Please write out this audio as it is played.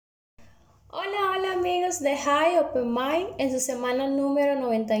Hola amigos de Hive Open Mic en su semana número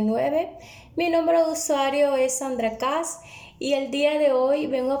 99. Mi número de usuario es Sandra Cas y el día de hoy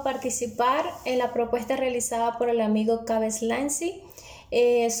vengo a participar en la propuesta realizada por el amigo Cabez Lancy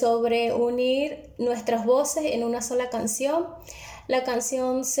sobre unir nuestras voces en una sola canción. La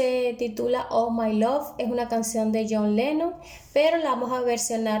canción se titula Oh My Love, es una canción de Jhon Lennon, pero la vamos a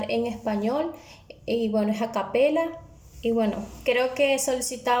versionar en español y bueno, es a capella. Y bueno, creo que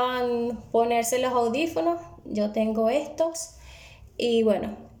solicitaban ponerse los audífonos, yo tengo estos y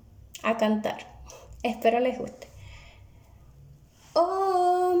bueno, a cantar. Espero les guste.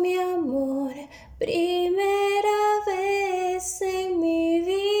 Oh, mi amor, primera vez en mi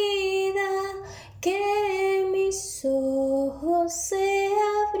vida que mis ojos se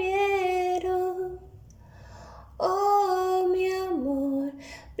abrieron. Oh, mi amor,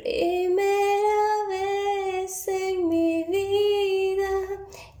 primera vez en mi vida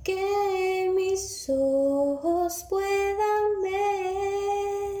que mis ojos puedan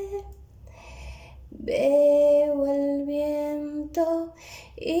ver. Veo el viento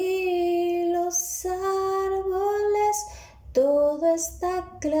y los árboles, todo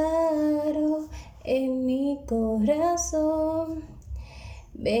está claro en mi corazón.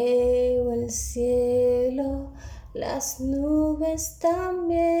 Veo el cielo, las nubes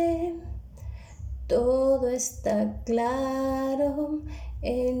también, todo está claro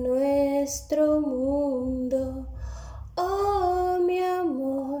en nuestro mundo. Oh, mi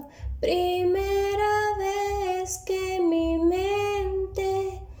amor, primera vez que mi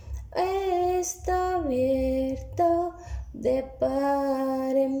mente está abierta de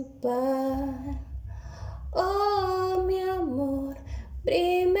par en par. Oh, mi amor,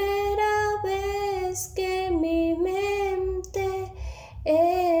 primera vez que mi mente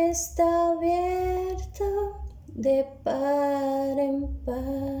está abierta de par en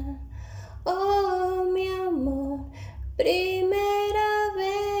par. Oh, mi amor, primera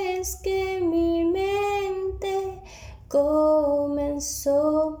vez que mi mente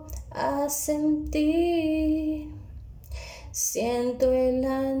comenzó a sentir. Siento el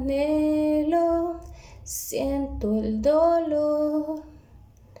anhelo, siento el dolor,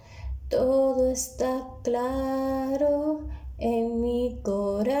 todo está claro en mi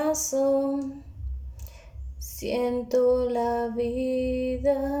corazón. Siento la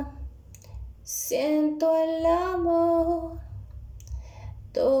vida, siento el amor,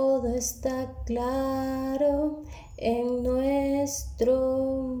 todo está claro en nuestro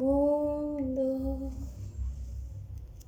mundo.